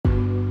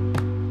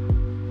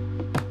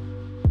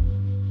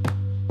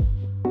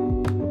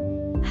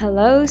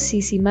Hello,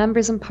 CC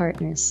members and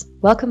partners.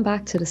 Welcome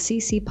back to the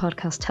CC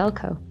Podcast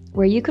Telco,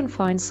 where you can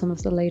find some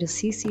of the latest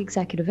CC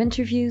executive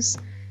interviews,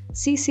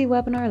 CC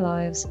webinar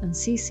lives, and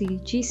CC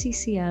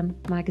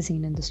GCCM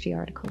magazine industry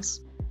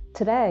articles.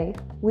 Today,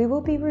 we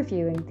will be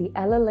reviewing the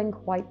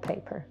EllaLink white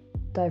paper,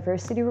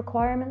 Diversity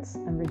Requirements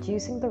and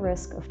Reducing the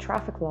Risk of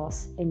Traffic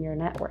Loss in Your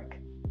Network,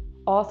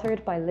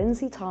 authored by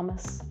Lindsay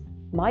Thomas,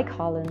 Mike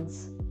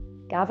Hollins,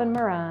 Gavin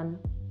Moran,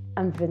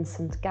 and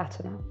Vincent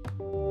Gatineau.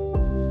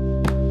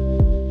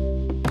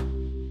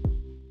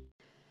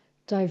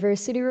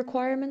 Diversity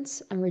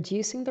Requirements and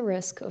Reducing the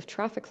Risk of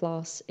Traffic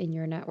Loss in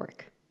Your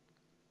Network.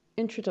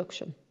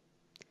 Introduction.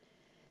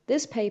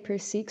 This paper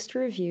seeks to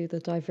review the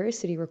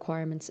diversity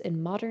requirements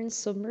in modern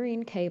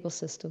submarine cable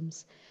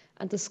systems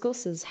and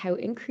discusses how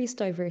increased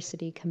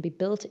diversity can be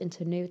built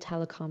into new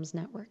telecoms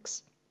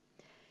networks.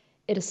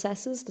 It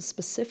assesses the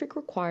specific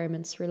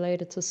requirements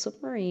related to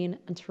submarine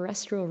and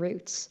terrestrial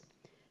routes,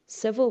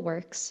 civil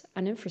works,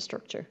 and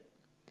infrastructure.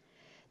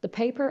 The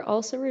paper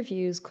also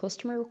reviews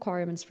customer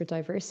requirements for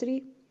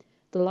diversity,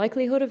 the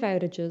likelihood of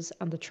outages,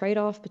 and the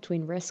trade-off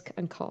between risk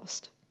and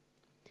cost.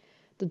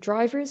 The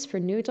drivers for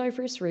new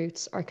diverse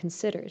routes are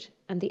considered,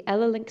 and the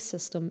EllaLink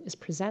system is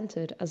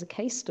presented as a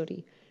case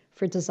study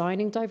for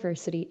designing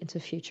diversity into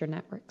future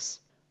networks.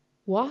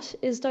 What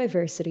is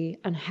diversity,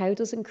 and how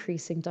does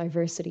increasing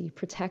diversity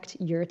protect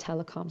your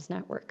telecoms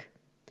network?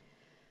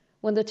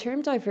 When the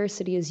term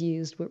diversity is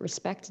used with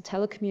respect to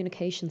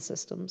telecommunication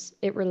systems,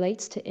 it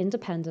relates to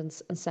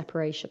independence and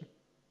separation.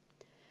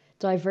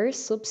 Diverse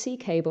subsea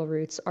cable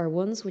routes are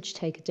ones which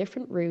take a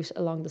different route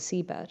along the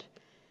seabed.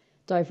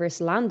 Diverse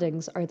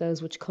landings are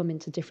those which come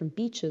into different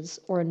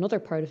beaches or another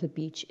part of the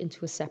beach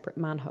into a separate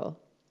manhole.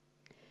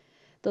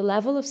 The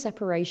level of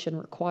separation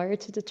required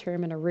to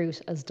determine a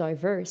route as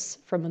diverse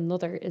from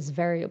another is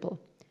variable.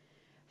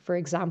 For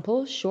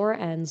example, shore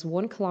ends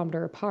 1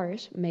 kilometre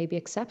apart may be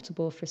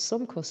acceptable for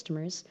some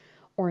customers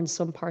or in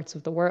some parts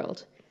of the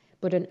world,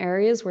 but in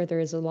areas where there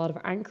is a lot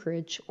of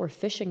anchorage or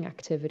fishing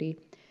activity,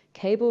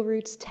 cable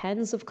routes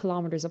tens of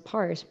kilometres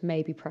apart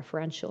may be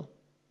preferential.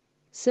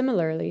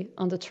 Similarly,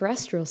 on the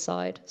terrestrial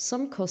side,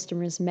 some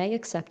customers may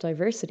accept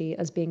diversity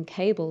as being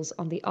cables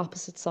on the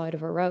opposite side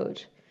of a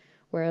road,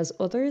 whereas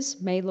others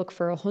may look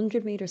for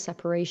 100-metre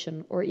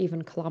separation or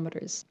even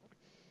kilometres.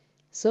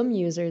 Some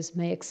users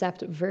may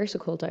accept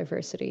vertical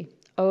diversity,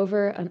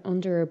 over and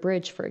under a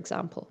bridge, for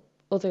example.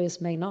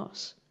 Others may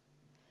not.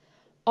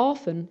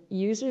 Often,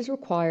 users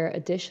require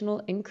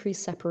additional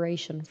increased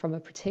separation from a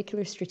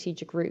particular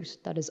strategic route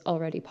that is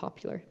already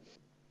popular.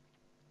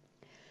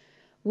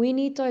 We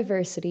need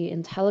diversity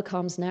in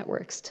telecoms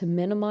networks to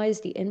minimize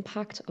the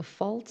impact of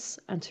faults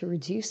and to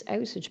reduce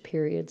outage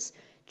periods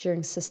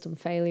during system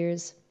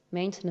failures,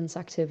 maintenance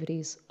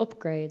activities,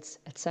 upgrades,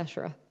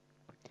 etc.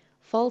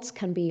 Faults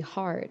can be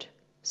hard,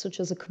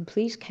 such as a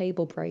complete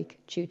cable break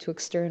due to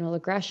external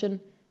aggression,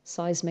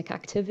 seismic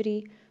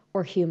activity,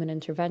 or human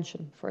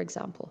intervention, for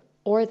example.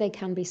 Or they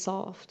can be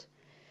soft,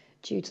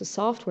 due to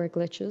software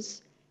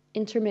glitches,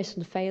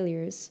 intermittent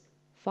failures,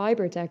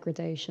 fibre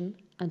degradation,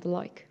 and the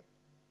like.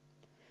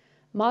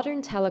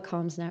 Modern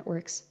telecoms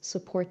networks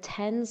support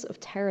tens of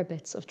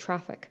terabits of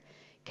traffic,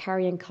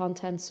 carrying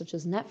content such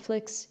as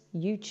Netflix,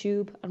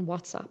 YouTube, and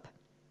WhatsApp.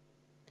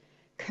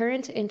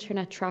 Current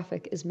internet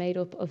traffic is made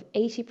up of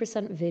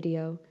 80%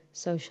 video,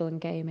 social and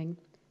gaming,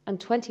 and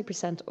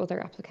 20% other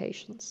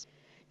applications.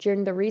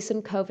 During the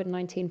recent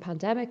COVID-19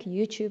 pandemic,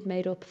 YouTube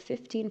made up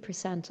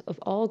 15% of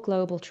all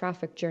global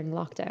traffic during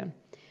lockdown,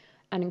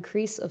 an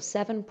increase of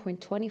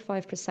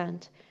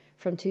 7.25%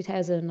 from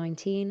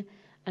 2019,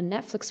 and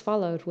Netflix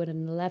followed with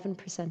an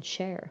 11%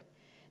 share.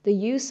 The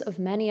use of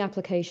many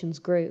applications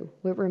grew,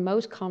 with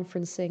remote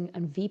conferencing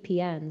and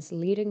VPNs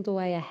leading the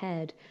way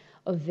ahead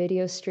of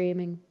video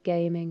streaming,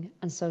 gaming,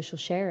 and social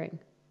sharing.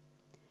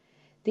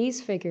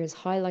 These figures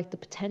highlight the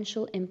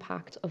potential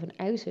impact of an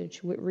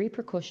outage with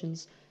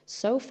repercussions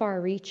so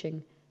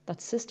far-reaching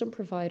that system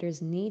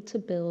providers need to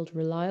build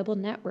reliable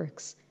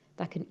networks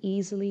that can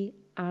easily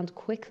and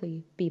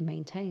quickly be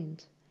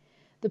maintained.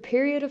 The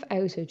period of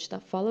outage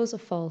that follows a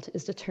fault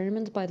is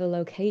determined by the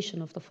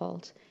location of the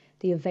fault,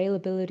 the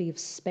availability of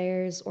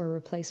spares or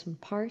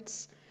replacement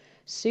parts,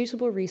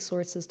 suitable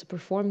resources to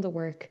perform the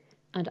work,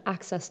 and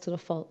access to the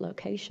fault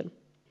location.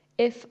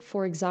 If,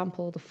 for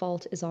example, the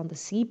fault is on the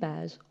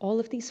seabed, all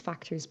of these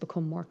factors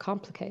become more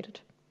complicated.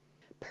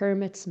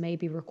 Permits may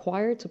be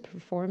required to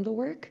perform the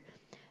work,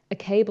 a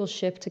cable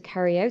ship to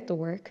carry out the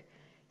work,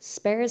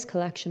 spares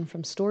collection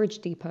from storage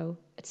depot,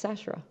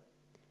 etc.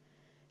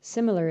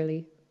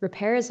 Similarly,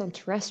 repairs on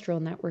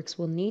terrestrial networks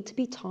will need to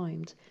be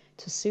timed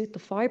to suit the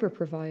fibre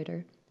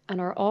provider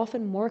and are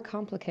often more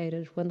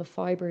complicated when the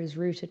fibre is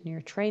routed near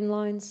train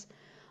lines,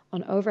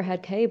 on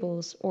overhead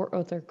cables, or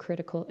other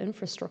critical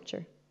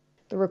infrastructure.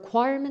 The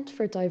requirement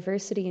for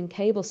diversity in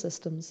cable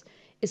systems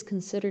is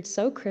considered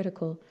so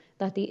critical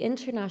that the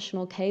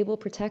International Cable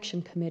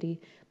Protection Committee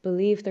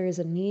believe there is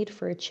a need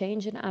for a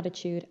change in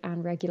attitude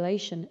and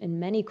regulation in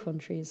many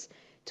countries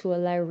to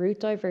allow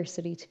route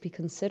diversity to be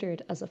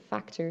considered as a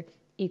factor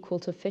equal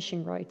to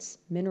fishing rights,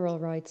 mineral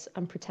rights,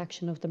 and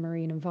protection of the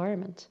marine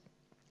environment.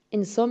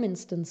 In some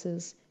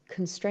instances,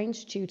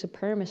 constraints due to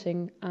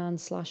permitting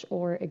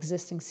and/or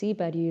existing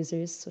seabed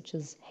users such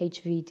as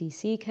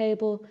HVDC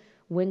cable,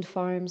 wind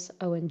farms,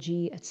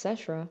 ONG,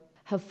 etc.,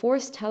 have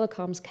forced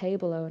telecoms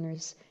cable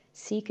owners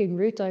seeking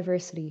route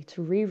diversity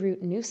to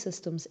reroute new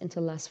systems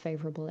into less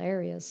favourable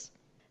areas.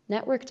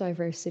 Network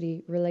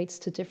diversity relates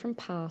to different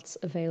paths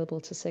available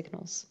to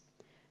signals.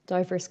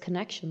 Diverse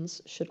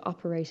connections should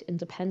operate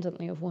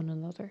independently of one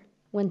another.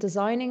 When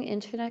designing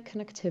internet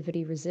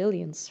connectivity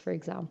resilience, for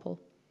example,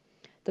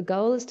 the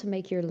goal is to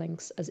make your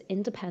links as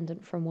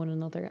independent from one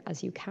another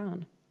as you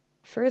can.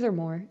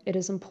 Furthermore, it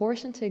is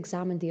important to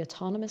examine the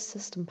autonomous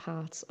system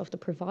paths of the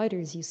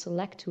providers you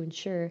select to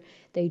ensure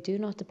they do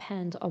not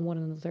depend on one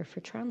another for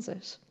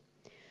transit.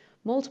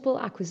 Multiple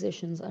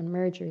acquisitions and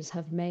mergers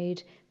have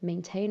made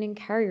maintaining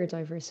carrier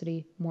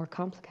diversity more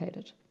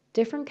complicated.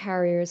 Different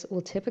carriers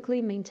will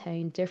typically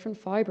maintain different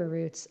fibre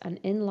routes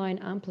and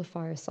inline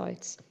amplifier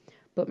sites,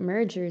 but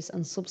mergers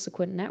and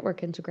subsequent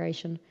network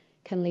integration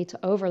can lead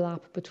to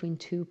overlap between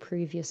two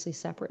previously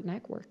separate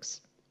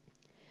networks.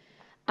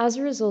 As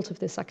a result of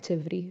this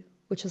activity,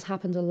 which has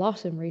happened a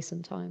lot in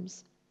recent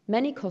times,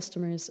 many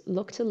customers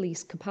look to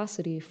lease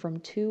capacity from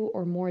two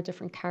or more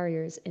different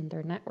carriers in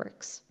their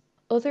networks.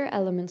 Other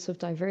elements of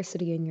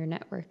diversity in your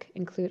network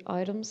include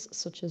items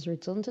such as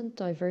redundant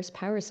diverse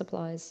power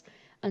supplies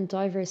and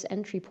diverse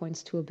entry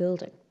points to a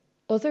building.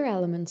 Other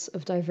elements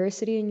of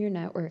diversity in your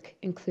network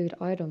include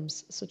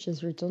items such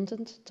as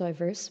redundant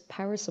diverse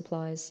power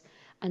supplies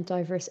and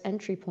diverse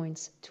entry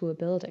points to a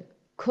building.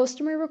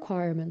 Customer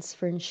requirements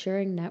for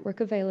ensuring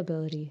network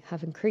availability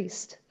have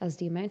increased as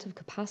the amount of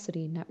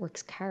capacity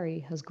networks carry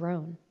has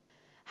grown.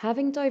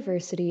 Having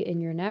diversity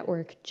in your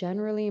network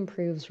generally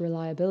improves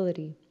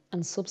reliability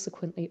and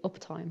subsequently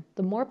uptime.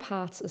 The more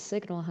paths a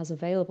signal has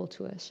available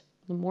to it,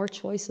 the more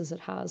choices it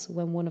has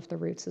when one of the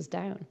routes is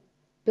down.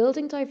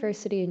 Building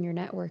diversity in your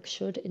network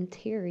should, in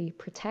theory,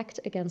 protect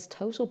against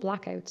total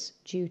blackouts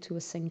due to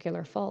a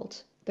singular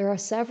fault. There are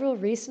several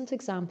recent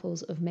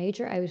examples of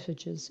major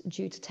outages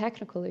due to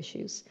technical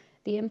issues,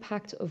 the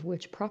impact of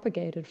which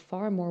propagated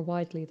far more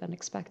widely than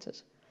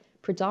expected,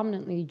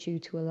 predominantly due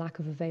to a lack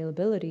of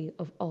availability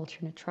of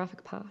alternate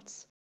traffic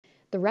paths.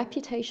 The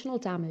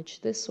reputational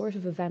damage this sort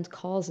of event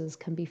causes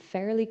can be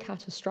fairly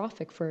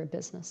catastrophic for a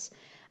business,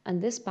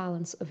 and this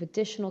balance of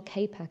additional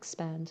capex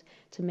spend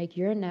to make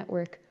your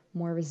network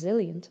more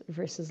resilient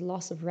versus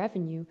loss of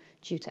revenue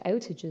due to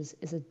outages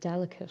is a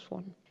delicate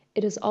one.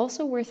 It is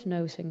also worth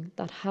noting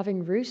that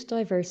having route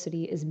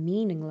diversity is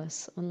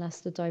meaningless unless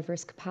the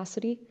diverse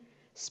capacity,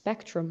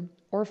 spectrum,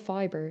 or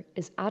fibre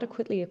is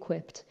adequately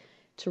equipped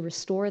to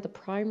restore the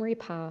primary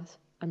path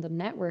and the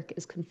network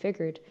is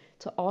configured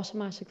to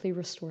automatically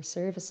restore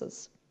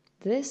services.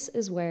 This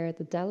is where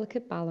the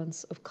delicate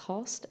balance of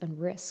cost and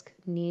risk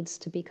needs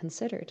to be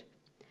considered,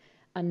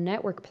 and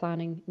network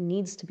planning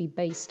needs to be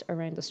based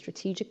around the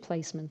strategic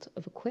placement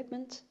of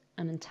equipment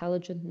and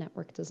intelligent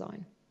network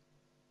design.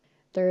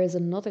 There is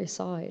another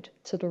side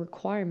to the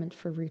requirement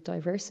for route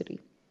diversity,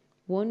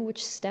 one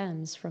which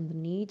stems from the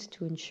need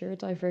to ensure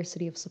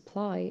diversity of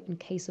supply in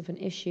case of an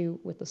issue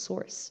with the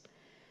source,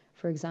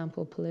 for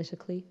example,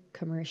 politically,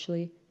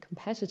 commercially,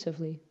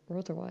 competitively, or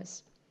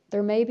otherwise.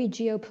 There may be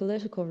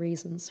geopolitical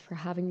reasons for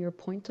having your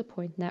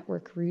point-to-point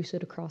network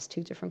routed across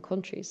two different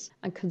countries,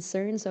 and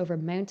concerns over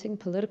mounting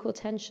political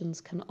tensions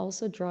can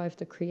also drive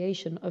the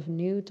creation of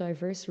new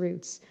diverse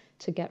routes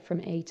to get from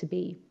A to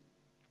B.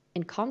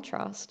 In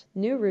contrast,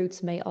 new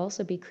routes may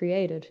also be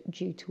created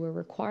due to a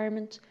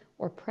requirement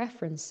or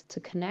preference to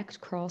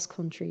connect cross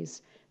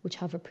countries which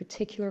have a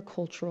particular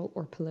cultural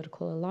or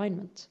political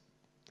alignment.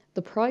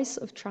 The price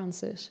of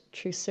transit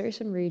through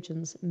certain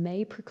regions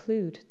may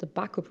preclude the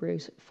backup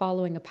route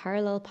following a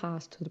parallel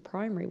path to the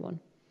primary one,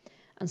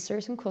 and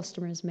certain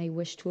customers may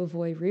wish to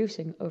avoid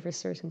routing over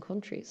certain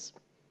countries.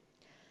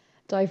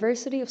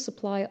 Diversity of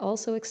supply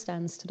also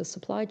extends to the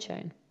supply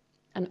chain,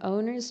 and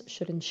owners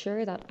should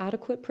ensure that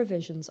adequate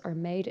provisions are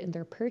made in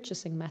their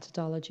purchasing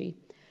methodology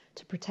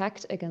to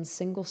protect against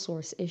single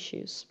source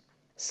issues.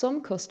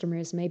 Some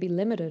customers may be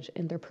limited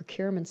in their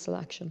procurement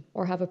selection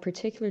or have a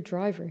particular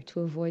driver to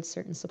avoid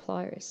certain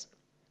suppliers.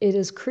 It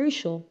is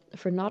crucial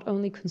for not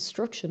only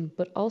construction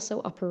but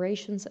also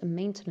operations and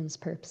maintenance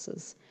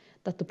purposes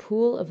that the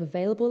pool of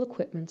available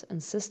equipment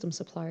and system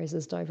suppliers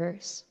is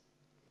diverse.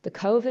 The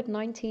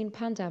COVID-19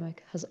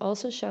 pandemic has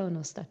also shown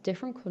us that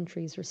different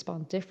countries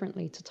respond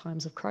differently to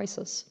times of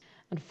crisis,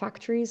 and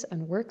factories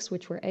and works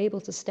which were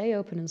able to stay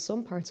open in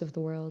some parts of the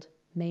world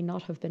may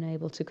not have been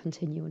able to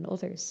continue in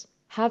others.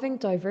 Having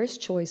diverse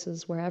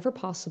choices wherever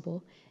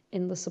possible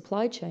in the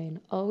supply chain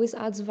always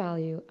adds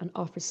value and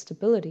offers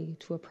stability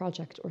to a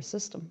project or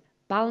system.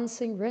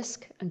 Balancing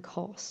risk and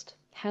cost.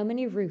 How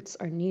many routes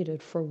are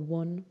needed for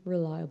one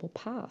reliable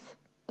path?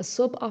 A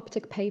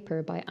suboptic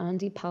paper by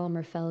Andy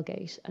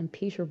Palmer-Felgate and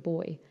Peter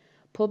Boy,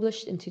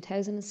 published in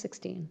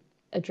 2016,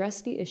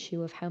 addressed the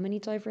issue of how many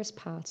diverse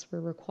paths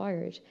were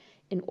required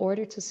in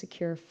order to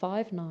secure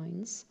 5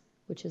 nines,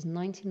 which is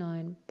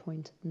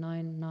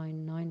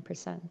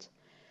 99.999%,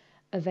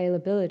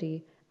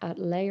 availability at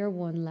layer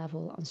 1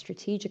 level on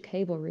strategic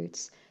cable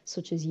routes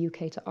such as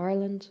UK to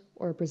Ireland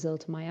or Brazil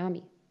to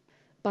Miami.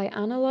 By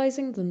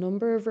analysing the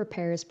number of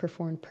repairs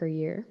performed per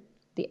year,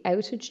 the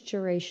outage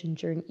duration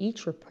during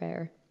each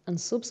repair, and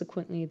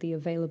subsequently the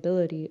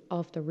availability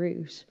of the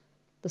route,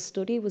 the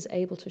study was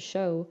able to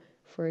show,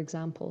 for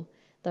example,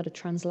 that a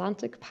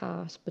transatlantic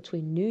path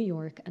between New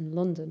York and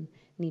London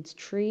needs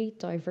 3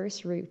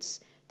 diverse routes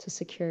to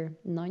secure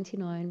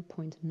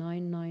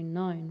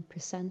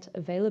 99.999%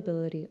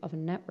 availability of a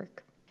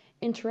network.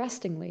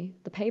 Interestingly,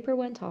 the paper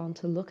went on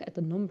to look at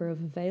the number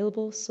of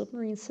available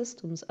submarine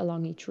systems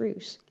along each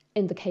route.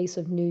 In the case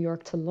of New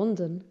York to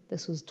London,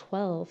 this was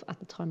 12 at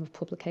the time of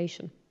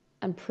publication,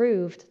 and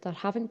proved that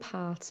having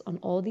paths on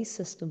all these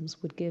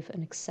systems would give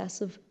an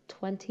excessive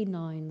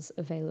 29's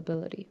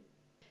availability.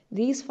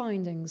 These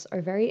findings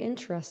are very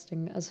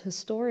interesting as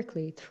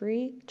historically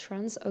 3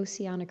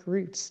 transoceanic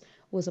routes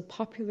was a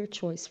popular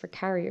choice for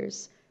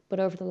carriers, but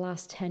over the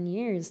last 10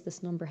 years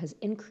this number has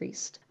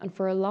increased, and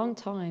for a long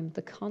time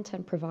the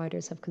content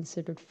providers have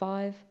considered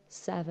 5,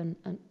 7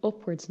 and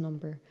upwards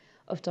number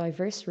of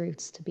diverse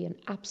routes to be an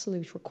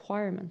absolute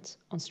requirement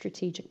on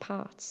strategic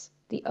paths.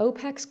 The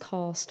OPEX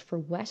cost for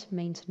wet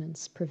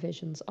maintenance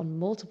provisions on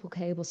multiple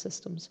cable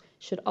systems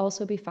should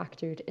also be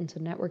factored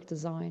into network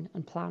design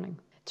and planning.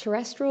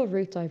 Terrestrial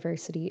route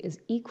diversity is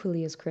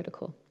equally as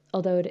critical,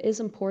 although it is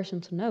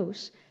important to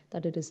note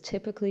that it is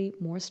typically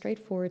more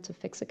straightforward to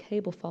fix a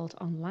cable fault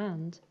on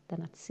land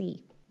than at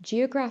sea.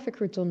 Geographic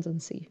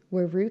redundancy,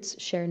 where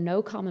routes share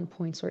no common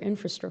points or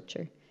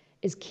infrastructure,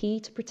 is key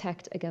to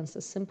protect against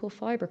a simple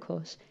fibre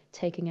cut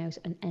taking out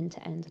an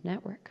end-to-end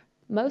network.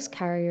 Most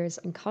carriers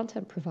and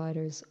content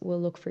providers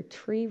will look for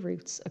 3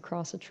 routes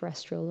across a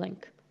terrestrial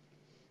link,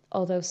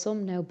 although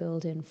some now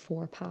build in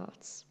 4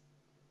 paths.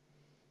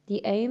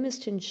 The aim is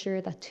to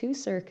ensure that 2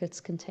 circuits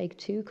can take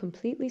 2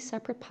 completely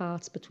separate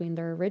paths between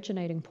their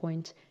originating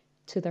point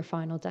to their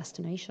final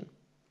destination.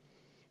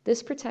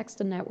 This protects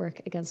the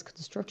network against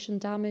construction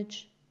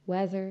damage,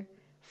 weather,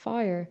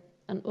 fire,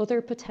 and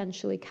other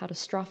potentially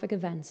catastrophic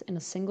events in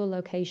a single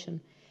location,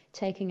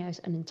 taking out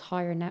an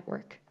entire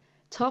network.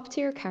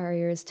 Top-tier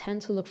carriers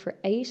tend to look for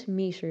 8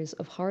 meters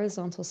of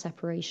horizontal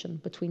separation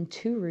between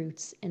 2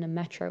 routes in a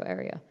metro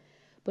area,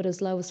 but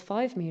as low as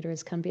 5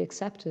 meters can be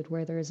accepted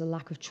where there is a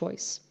lack of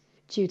choice,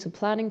 due to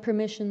planning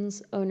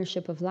permissions,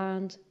 ownership of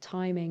land,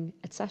 timing,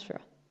 etc.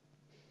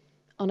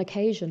 On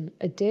occasion,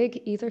 a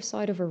dig either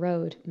side of a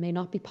road may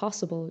not be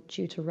possible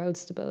due to road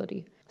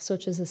stability,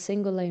 such as a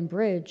single-lane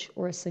bridge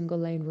or a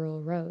single-lane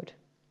rural road,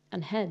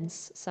 and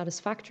hence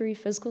satisfactory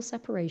physical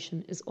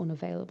separation is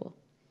unavailable.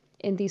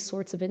 In these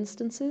sorts of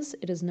instances,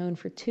 it is known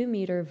for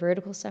 2-meter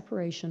vertical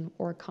separation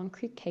or a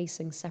concrete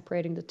casing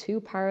separating the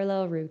 2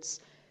 parallel routes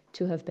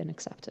to have been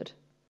accepted.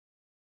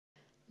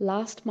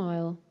 Last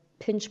mile,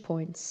 pinch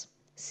points,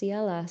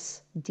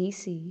 CLS,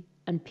 DC,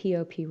 and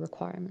POP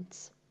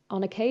requirements.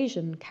 On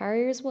occasion,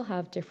 carriers will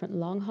have different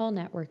long-haul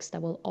networks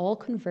that will all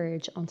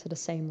converge onto the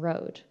same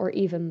road, or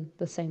even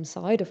the same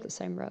side of the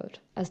same road,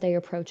 as they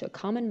approach a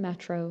common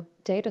metro,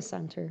 data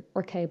center,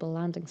 or cable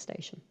landing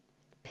station.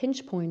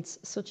 Pinch points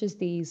such as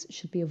these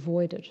should be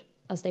avoided,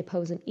 as they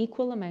pose an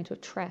equal amount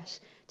of threat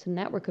to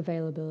network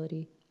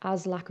availability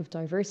as lack of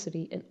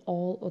diversity in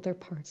all other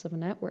parts of a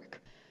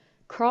network.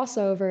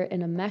 Crossover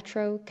in a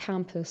metro,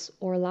 campus,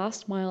 or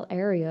last mile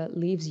area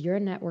leaves your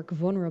network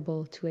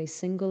vulnerable to a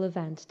single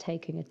event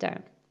taking it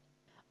down.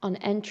 On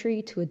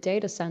entry to a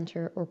data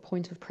center or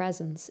point of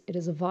presence, it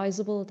is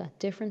advisable that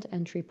different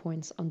entry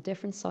points on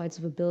different sides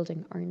of a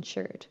building are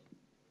ensured.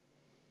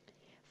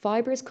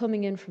 Fibres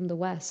coming in from the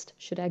west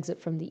should exit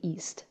from the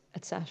east,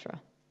 etc.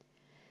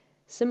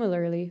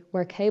 Similarly,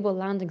 where cable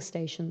landing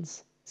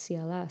stations,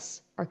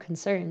 CLS, are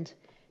concerned,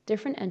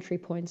 different entry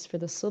points for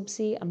the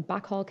subsea and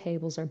backhaul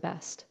cables are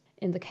best.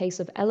 In the case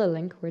of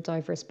EllaLink, where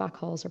diverse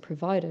backhauls are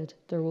provided,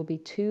 there will be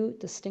 2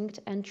 distinct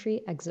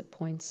entry-exit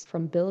points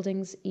from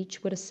buildings,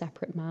 each with a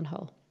separate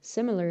manhole.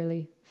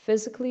 Similarly,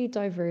 physically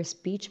diverse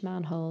beach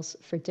manholes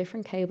for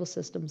different cable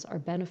systems are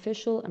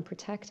beneficial and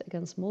protect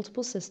against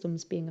multiple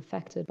systems being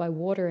affected by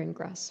water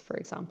ingress, for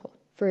example.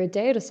 For a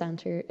data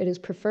center, it is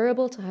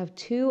preferable to have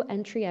 2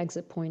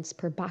 entry-exit points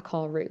per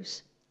backhaul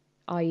route,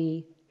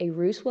 i.e., a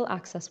route will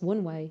access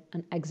one way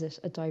and exit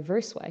a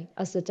diverse way,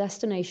 as the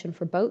destination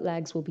for both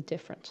legs will be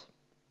different.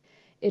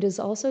 It is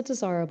also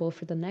desirable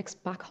for the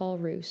next backhaul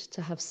route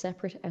to have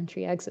separate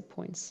entry-exit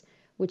points,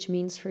 which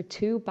means for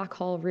 2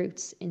 backhaul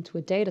routes into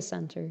a data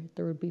center,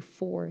 there would be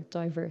 4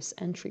 diverse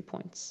entry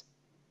points.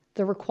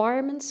 The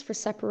requirements for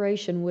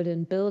separation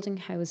within building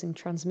housing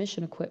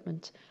transmission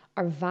equipment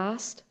are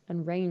vast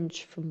and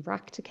range from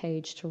rack to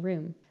cage to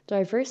room.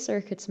 Diverse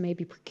circuits may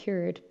be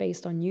procured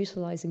based on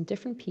utilising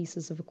different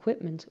pieces of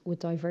equipment with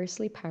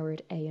diversely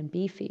powered A and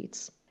B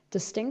feeds.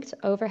 Distinct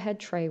overhead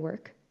tray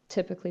work,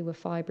 typically with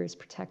fibres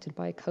protected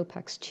by a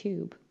Copex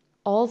tube,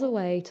 all the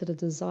way to the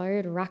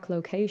desired rack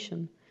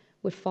location,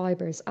 with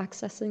fibres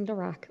accessing the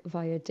rack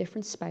via a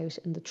different spout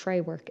in the tray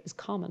work is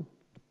common.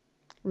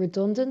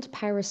 Redundant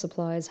power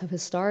supplies have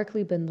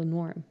historically been the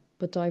norm,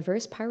 but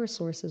diverse power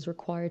sources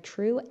require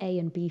true A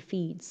and B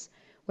feeds,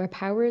 where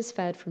power is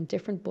fed from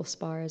different bus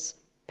bars,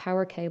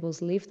 power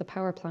cables leave the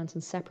power plant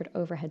in separate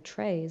overhead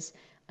trays,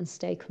 and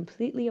stay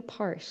completely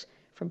apart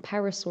from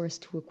power source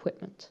to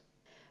equipment.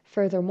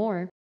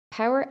 Furthermore,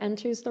 power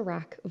enters the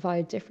rack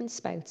via different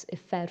spouts if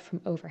fed from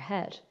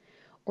overhead,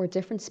 or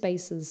different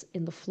spaces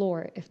in the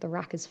floor if the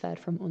rack is fed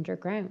from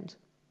underground.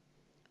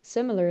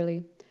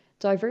 Similarly,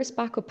 diverse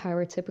backup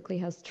power typically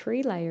has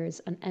 3 layers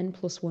and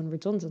n+1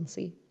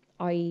 redundancy,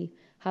 i.e.,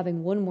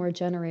 having one more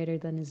generator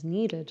than is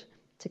needed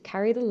to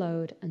carry the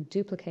load and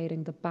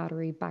duplicating the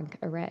battery bank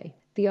array.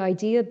 The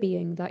idea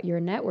being that your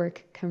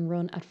network can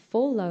run at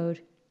full load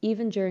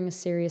even during a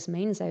serious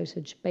mains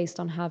outage based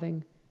on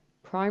having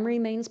primary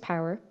mains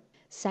power,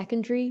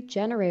 secondary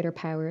generator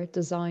power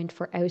designed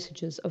for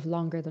outages of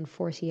longer than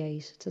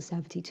 48 to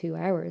 72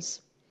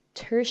 hours,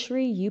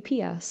 tertiary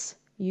UPS,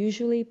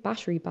 usually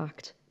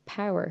battery-backed,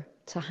 power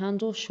to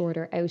handle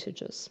shorter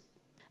outages.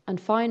 And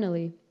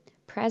finally,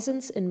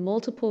 presence in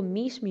multiple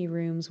meet-me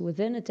rooms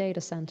within a data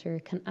center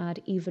can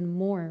add even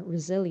more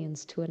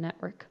resilience to a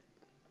network.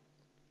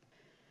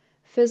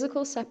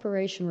 Physical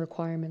separation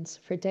requirements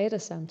for data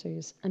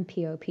centers and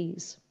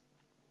POPs.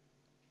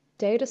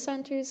 Data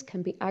centers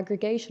can be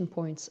aggregation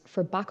points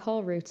for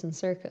backhaul routes and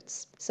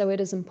circuits, so it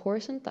is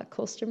important that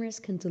customers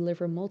can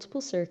deliver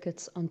multiple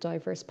circuits on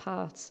diverse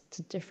paths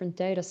to different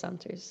data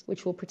centers,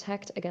 which will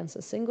protect against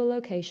a single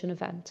location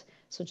event,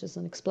 such as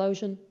an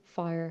explosion,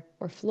 fire,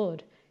 or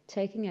flood,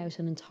 taking out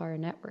an entire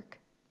network.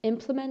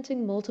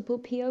 Implementing multiple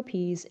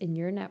POPs in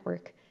your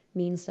network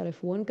means that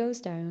if one goes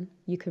down,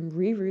 you can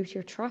reroute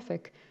your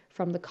traffic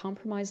from the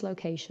compromised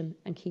location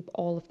and keep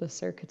all of the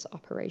circuits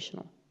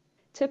operational.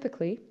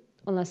 Typically,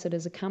 unless it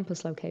is a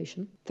campus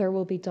location, there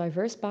will be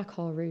diverse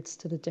backhaul routes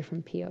to the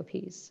different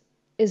POPs.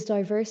 Is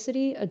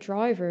diversity a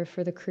driver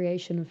for the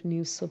creation of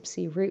new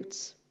subsea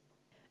routes?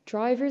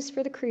 Drivers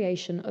for the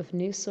creation of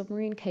new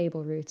submarine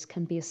cable routes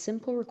can be a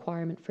simple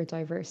requirement for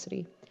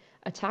diversity,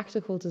 a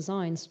tactical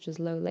design such as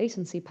low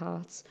latency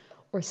paths,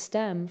 or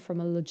stem from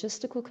a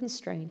logistical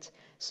constraint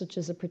such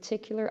as a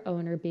particular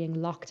owner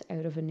being locked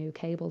out of a new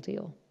cable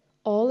deal.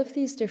 All of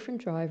these different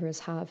drivers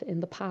have, in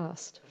the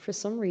past, for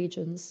some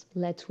regions,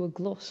 led to a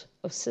glut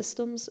of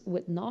systems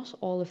with not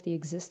all of the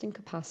existing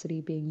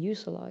capacity being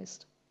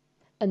utilised.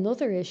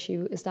 Another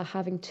issue is that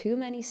having too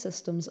many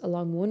systems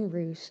along one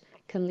route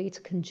can lead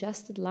to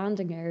congested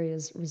landing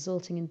areas,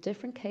 resulting in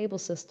different cable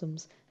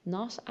systems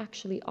not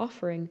actually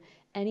offering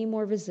any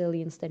more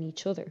resilience than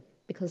each other,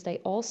 because they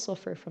all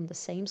suffer from the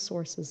same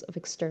sources of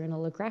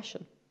external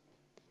aggression.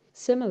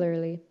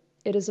 Similarly,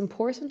 it is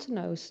important to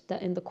note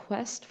that in the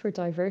quest for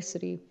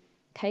diversity,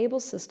 cable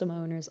system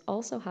owners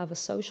also have a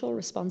social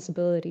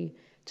responsibility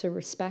to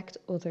respect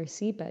other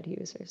seabed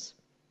users.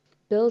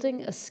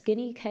 Building a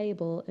skinny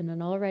cable in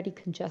an already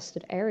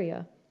congested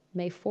area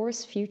may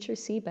force future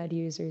seabed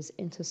users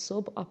into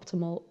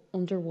suboptimal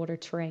underwater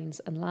terrains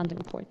and landing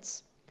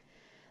points.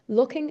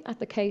 Looking at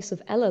the case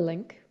of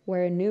EllaLink,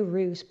 where a new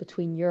route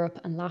between Europe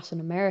and Latin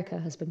America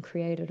has been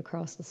created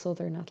across the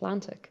southern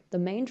Atlantic, the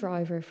main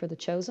driver for the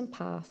chosen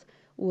path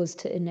was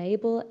to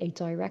enable a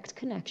direct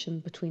connection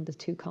between the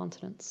two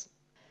continents.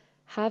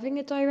 Having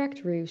a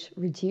direct route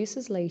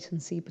reduces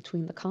latency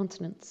between the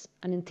continents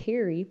and, in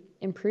theory,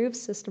 improves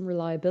system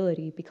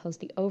reliability because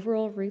the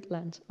overall route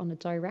length on a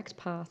direct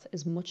path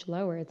is much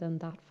lower than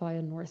that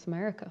via North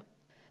America.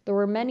 There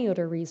were many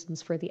other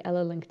reasons for the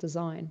EllaLink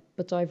design,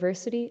 but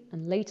diversity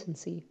and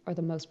latency are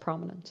the most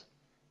prominent.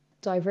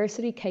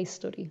 Diversity case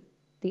study,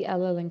 the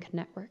EllaLink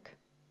network.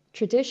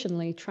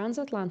 Traditionally,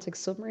 transatlantic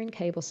submarine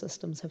cable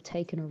systems have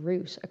taken a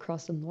route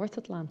across the North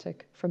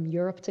Atlantic from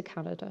Europe to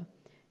Canada,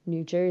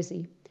 New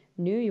Jersey,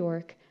 New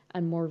York,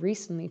 and more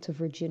recently to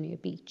Virginia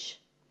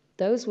Beach.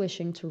 Those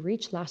wishing to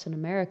reach Latin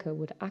America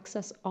would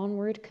access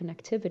onward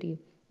connectivity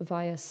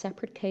via a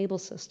separate cable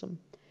system,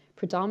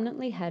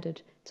 predominantly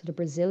headed to the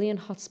Brazilian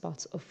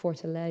hotspots of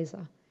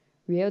Fortaleza,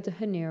 Rio de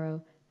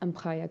Janeiro, and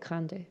Praia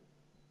Grande.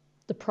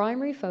 The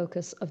primary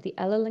focus of the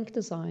EllaLink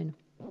design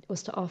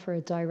was to offer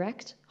a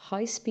direct,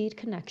 high-speed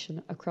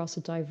connection across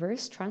a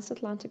diverse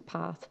transatlantic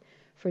path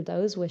for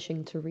those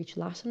wishing to reach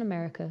Latin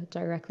America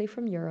directly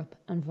from Europe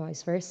and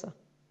vice versa.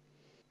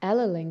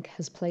 EllaLink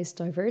has placed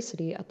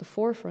diversity at the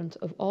forefront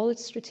of all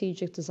its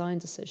strategic design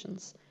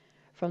decisions,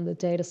 from the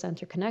data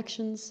center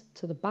connections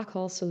to the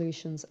backhaul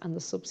solutions and the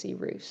subsea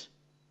route.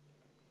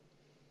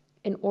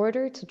 In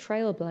order to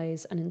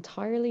trailblaze an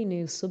entirely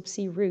new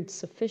subsea route,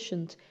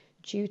 sufficient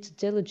due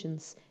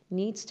diligence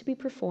needs to be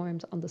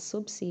performed on the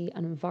subsea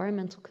and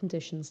environmental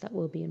conditions that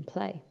will be in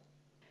play.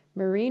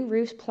 Marine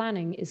route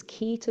planning is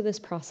key to this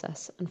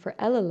process, and for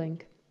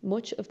EllaLink,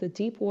 much of the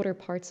deep water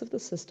parts of the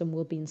system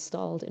will be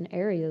installed in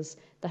areas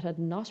that had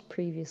not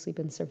previously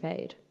been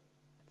surveyed.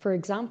 For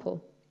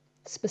example,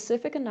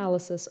 specific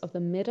analysis of the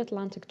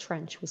Mid-Atlantic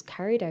Trench was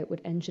carried out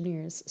with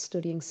engineers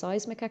studying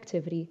seismic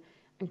activity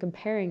and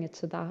comparing it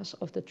to that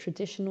of the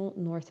traditional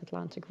North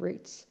Atlantic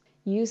routes.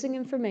 Using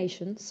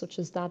information such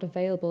as that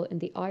available in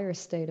the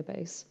IRIS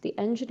database, the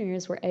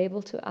engineers were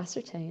able to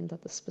ascertain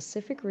that the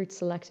specific route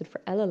selected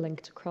for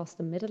EllaLink to cross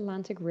the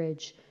Mid-Atlantic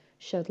Ridge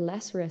showed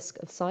less risk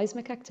of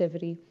seismic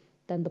activity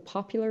than the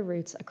popular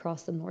routes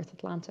across the North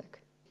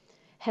Atlantic.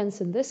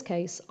 Hence, in this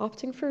case,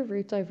 opting for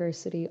route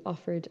diversity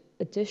offered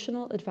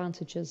additional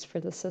advantages for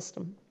the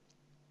system.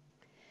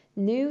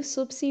 New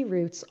subsea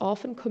routes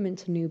often come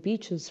into new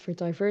beaches for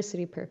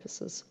diversity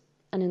purposes,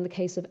 and in the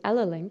case of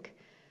EllaLink,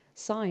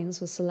 Sines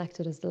was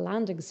selected as the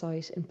landing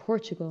site in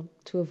Portugal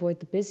to avoid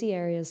the busy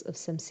areas of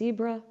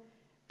Sempebra,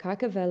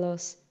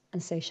 Carcavelos,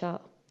 and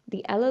Seixal.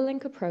 The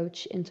EllaLink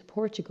approach into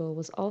Portugal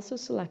was also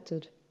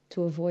selected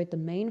to avoid the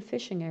main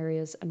fishing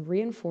areas and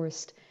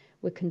reinforced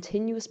with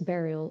continuous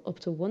burial up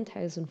to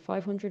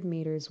 1,500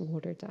 meters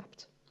water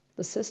depth.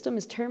 The system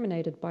is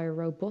terminated by a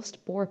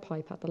robust bore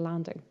pipe at the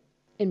landing.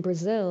 In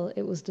Brazil,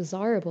 it was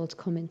desirable to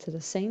come into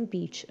the same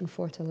beach in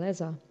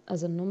Fortaleza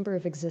as a number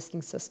of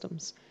existing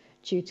systems,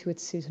 due to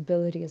its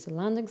suitability as a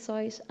landing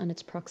site and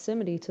its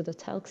proximity to the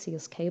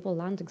Telxius cable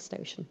landing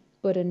station.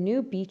 But a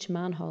new beach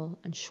manhole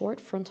and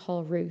short front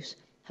haul route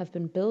have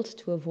been built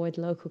to avoid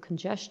local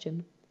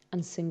congestion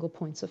and single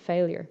points of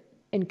failure.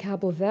 In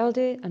Cabo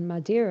Verde and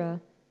Madeira,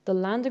 the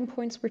landing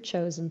points were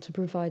chosen to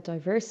provide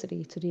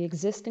diversity to the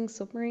existing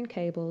submarine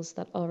cables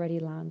that already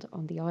land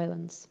on the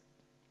islands.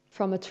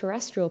 From a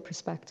terrestrial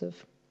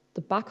perspective,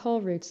 the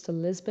backhaul routes to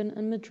Lisbon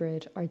and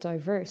Madrid are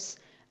diverse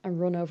and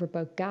run over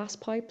both gas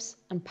pipes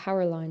and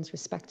power lines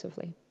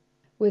respectively.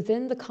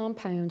 Within the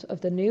compound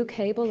of the new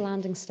cable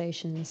landing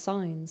station in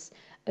Sines,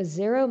 a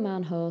zero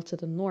manhole to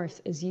the north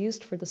is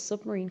used for the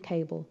submarine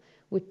cable,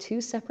 with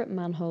two separate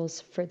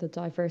manholes for the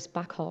diverse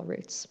backhaul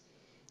routes,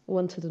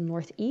 one to the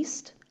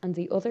northeast and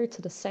the other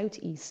to the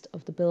southeast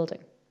of the building.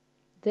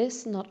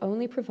 This not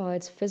only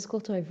provides physical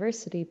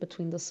diversity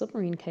between the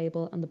submarine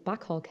cable and the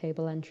backhaul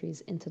cable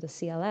entries into the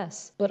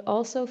CLS, but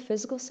also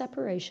physical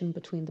separation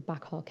between the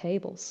backhaul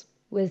cables.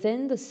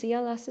 Within the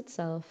CLS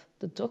itself,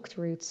 the duct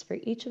routes for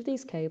each of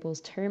these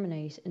cables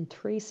terminate in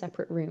 3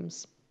 separate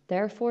rooms.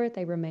 Therefore,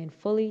 they remain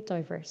fully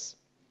diverse.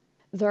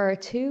 There are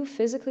 2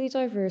 physically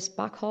diverse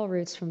backhaul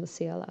routes from the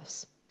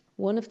CLS.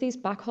 One of these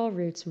backhaul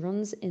routes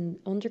runs in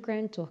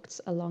underground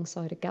ducts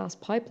alongside a gas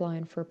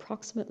pipeline for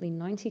approximately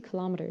 90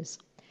 kilometers,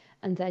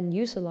 and then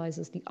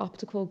utilizes the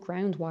optical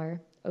ground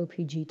wire,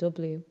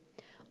 OPGW,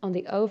 on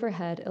the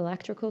overhead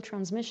electrical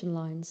transmission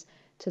lines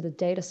to the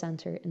data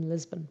center in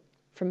Lisbon.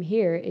 From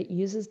here, it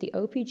uses the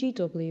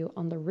OPGW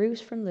on the route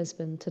from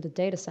Lisbon to the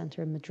data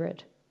center in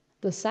Madrid.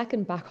 The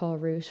second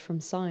backhaul route from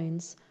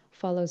Sines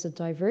follows a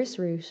diverse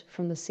route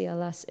from the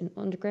CLS in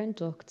underground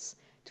ducts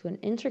to an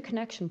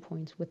interconnection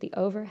point with the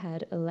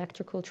overhead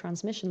electrical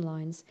transmission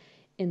lines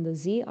in the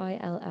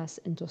ZILS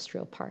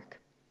Industrial Park.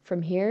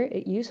 From here,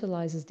 it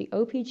utilizes the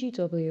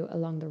OPGW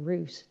along the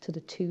route to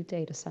the 2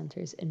 data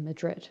centers in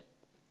Madrid.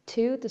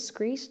 2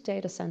 discrete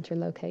data center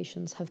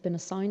locations have been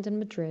assigned in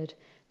Madrid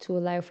to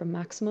allow for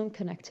maximum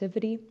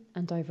connectivity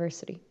and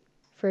diversity.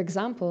 For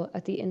example,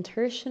 at the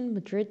Interxion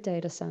Madrid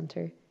data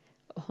center,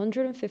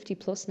 150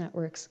 plus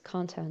networks,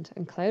 content,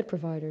 and cloud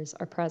providers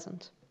are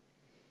present.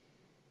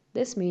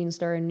 This means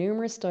there are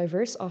numerous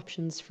diverse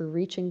options for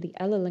reaching the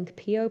EllaLink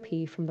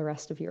POP from the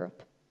rest of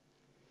Europe.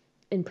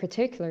 In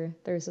particular,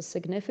 there is a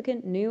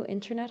significant new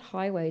internet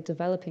highway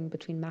developing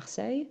between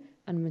Marseille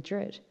and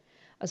Madrid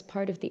as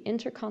part of the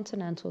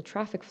intercontinental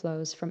traffic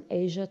flows from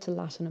Asia to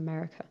Latin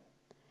America.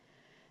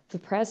 The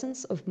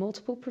presence of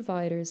multiple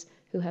providers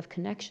who have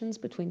connections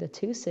between the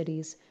 2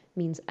 cities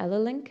means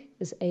EllaLink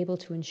is able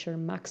to ensure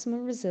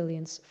maximum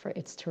resilience for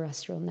its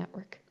terrestrial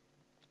network.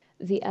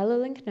 The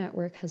EllaLink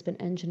network has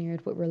been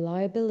engineered with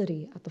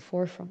reliability at the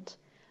forefront,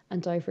 and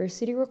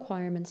diversity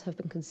requirements have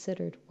been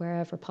considered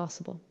wherever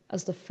possible.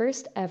 As the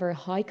first ever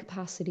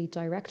high-capacity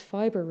direct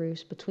fibre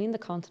route between the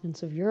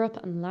continents of Europe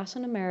and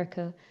Latin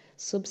America,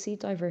 subsea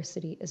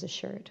diversity is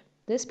assured.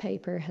 This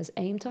paper has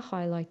aimed to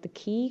highlight the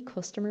key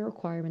customer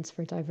requirements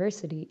for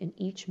diversity in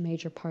each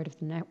major part of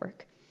the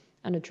network,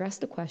 and address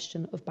the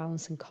question of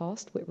balancing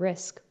cost with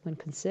risk when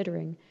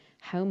considering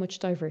how much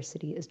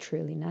diversity is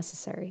truly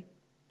necessary.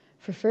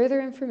 For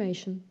further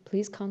information,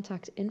 please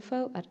contact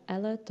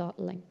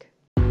info@ella.link.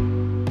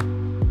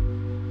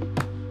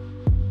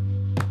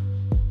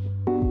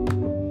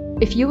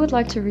 If you would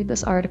like to read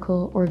this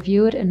article or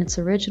view it in its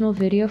original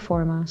video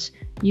format,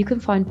 you can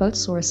find both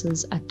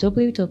sources at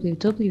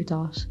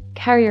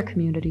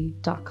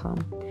www.carriercommunity.com,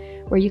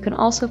 where you can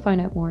also find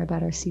out more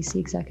about our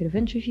CC Executive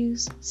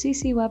Interviews,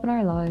 CC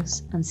Webinar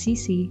Lives, and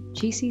CC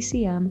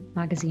GCCM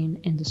Magazine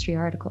industry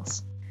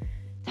articles.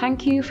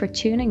 Thank you for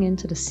tuning in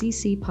to the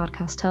CC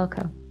Podcast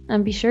Telco,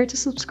 and be sure to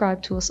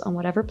subscribe to us on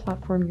whatever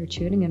platform you're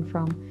tuning in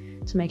from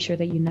to make sure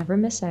that you never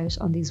miss out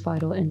on these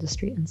vital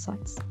industry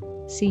insights.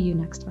 See you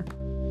next time.